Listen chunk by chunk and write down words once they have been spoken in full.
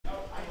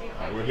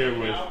We're here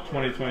with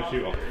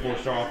 2022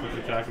 four-star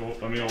offensive tackle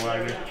Aamil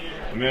Wagner.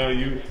 Aamil,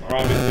 you are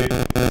obviously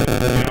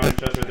on your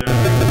chest right there.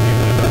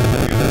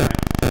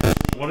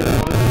 What is it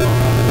going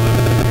on?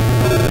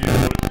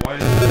 Why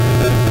is it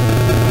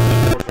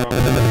four-star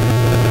offensive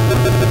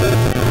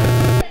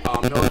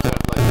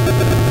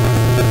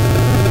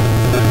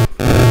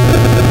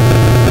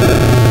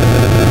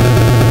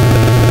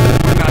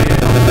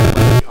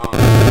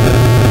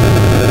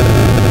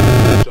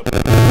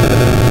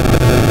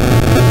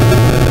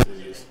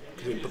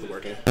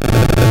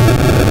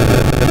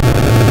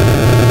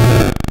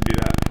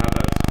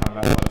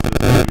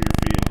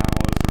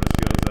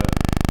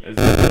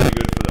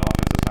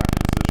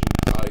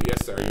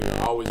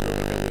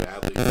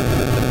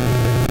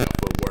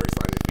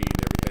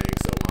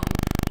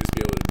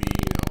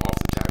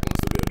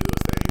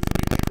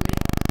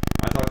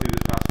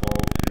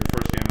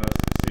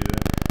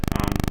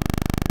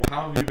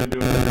How have you been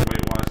doing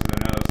weight-wise?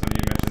 Because I know some of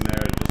you mentioned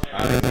there, just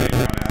adding weight,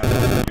 trying to add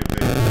a good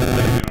base. How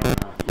are you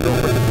doing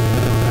right now?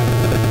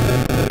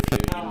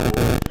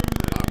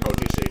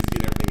 Protein shakes,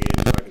 getting everything in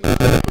so I can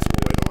put some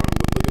more weight on.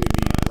 I'm looking to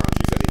be around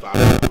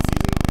 275 this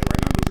season, and right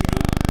now I'm doing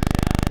good.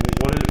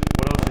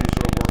 What else are you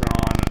sort of working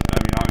on? I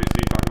mean, obviously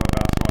you talk about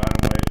basketball,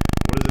 adding weight.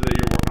 What is it that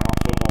you're working on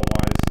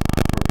football-wise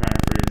for preparing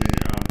for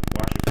your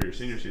for your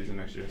senior season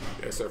next year?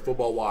 Yes, sir.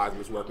 Football-wise, I'm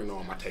just working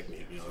on my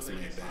technique. That's the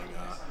main thing.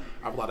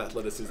 I have a lot of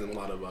athleticism, a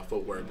lot of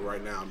footwork, but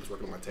right now I'm just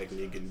working on my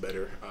technique, getting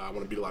better. I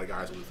want to beat a lot of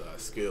guys with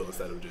skill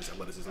instead of just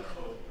athleticism.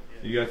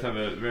 You guys have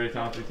a very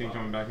talented team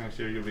coming back next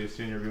year. You'll be a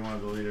senior, be one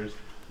of the leaders.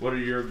 What are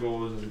your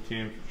goals as a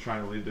team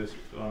trying to lead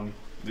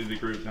the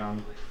group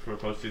down for a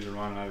postseason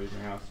run and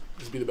everything else?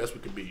 Just be the best we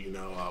could be. We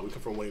come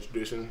from a winning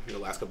tradition. The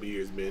last couple of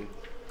years have been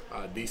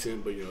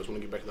decent, but just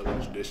want to get back to that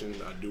winning tradition,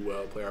 do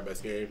well, play our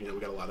best game. We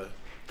got a lot of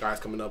guys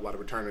coming up, a lot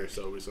of returners,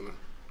 so we're just gonna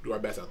do our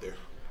best out there.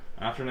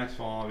 After next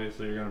fall,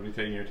 obviously, you're going to be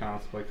taking your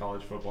talents to play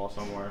college football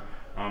somewhere.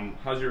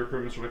 How's your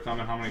recruitment sort of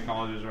coming? How many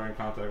colleges are in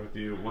contact with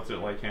you? What's it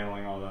like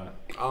handling all that?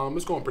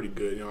 It's going pretty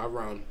good. I have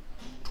around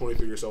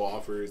 23 or so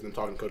offers, and I'm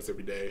talking to coaches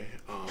every day.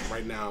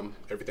 Right now,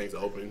 everything's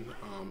open.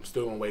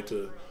 Still on the way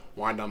to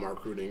wind down my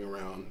recruiting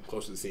around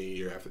close to the senior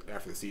year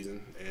after the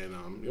season, and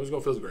it's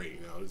going to feel great.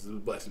 It's a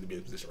blessing to be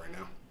in this position right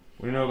now.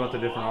 We know about the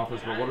different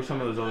offers, but what are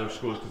some of those other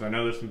schools? Because I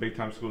know there's some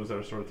big-time schools that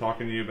are sort of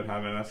talking to you but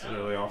haven't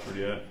necessarily offered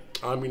yet.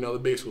 The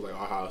big schools like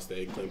Ohio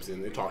State,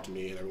 Clemson, they talk to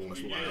me, and everyone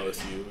wants to like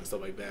LSU and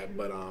stuff like that.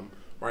 But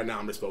right now,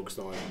 I'm just focused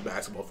on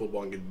basketball,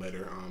 football, and getting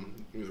better.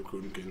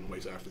 Recruiting can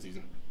wait till after the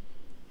season.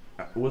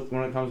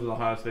 When it comes to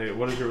Ohio State,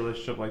 what is your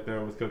relationship like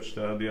there with Coach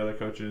Studd, the other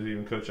coaches,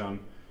 even Coach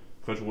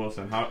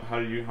Wilson? How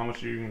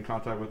much are you in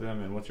contact with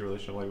them, and what's your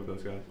relationship like with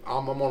those guys?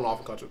 I'm on and off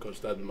in contact with Coach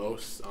Studd the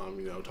most.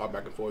 Talk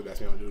back and forth, ask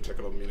me how to do, check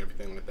up on me and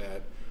everything like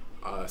that.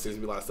 Sends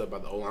me a lot of stuff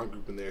about the O-line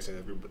group in there, saying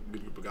a good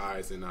group of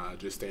guys, and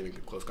just staying in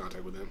close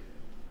contact with them.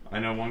 I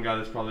know one guy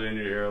that's probably in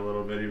your ear a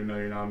little bit, even though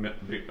you're not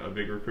a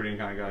big recruiting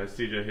kind of guy, is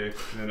CJ Hicks,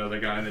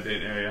 another guy in the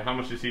Dayton area. How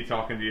much is he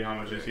talking to you? How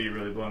much is he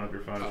really blowing up your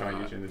phone trying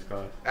to get you in this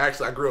class?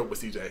 Actually, I grew up with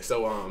CJ.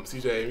 So me and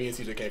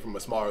CJ came from a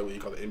smaller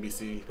league called the NBC.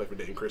 He played for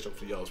Dayton Christian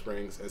for Yellow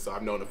Springs, and so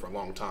I've known him for a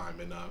long time.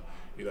 And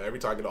every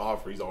time I get an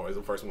offer, he's always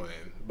the first one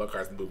in.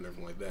 Buckeyes the boot and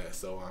everything like that.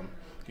 So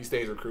he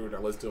stays recruited.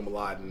 I listen to him a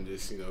lot, and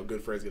just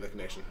good friends get that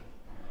connection.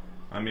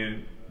 I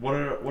mean, what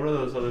are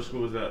those other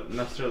schools that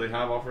necessarily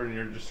have offered and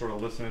you're just sort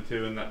of listening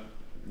to and that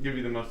give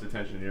you the most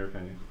attention in your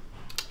opinion?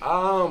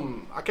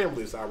 I can't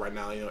really decide right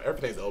now.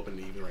 Everything's open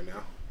to even right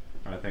now.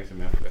 All right, thanks,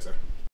 Aamil. Yes, sir.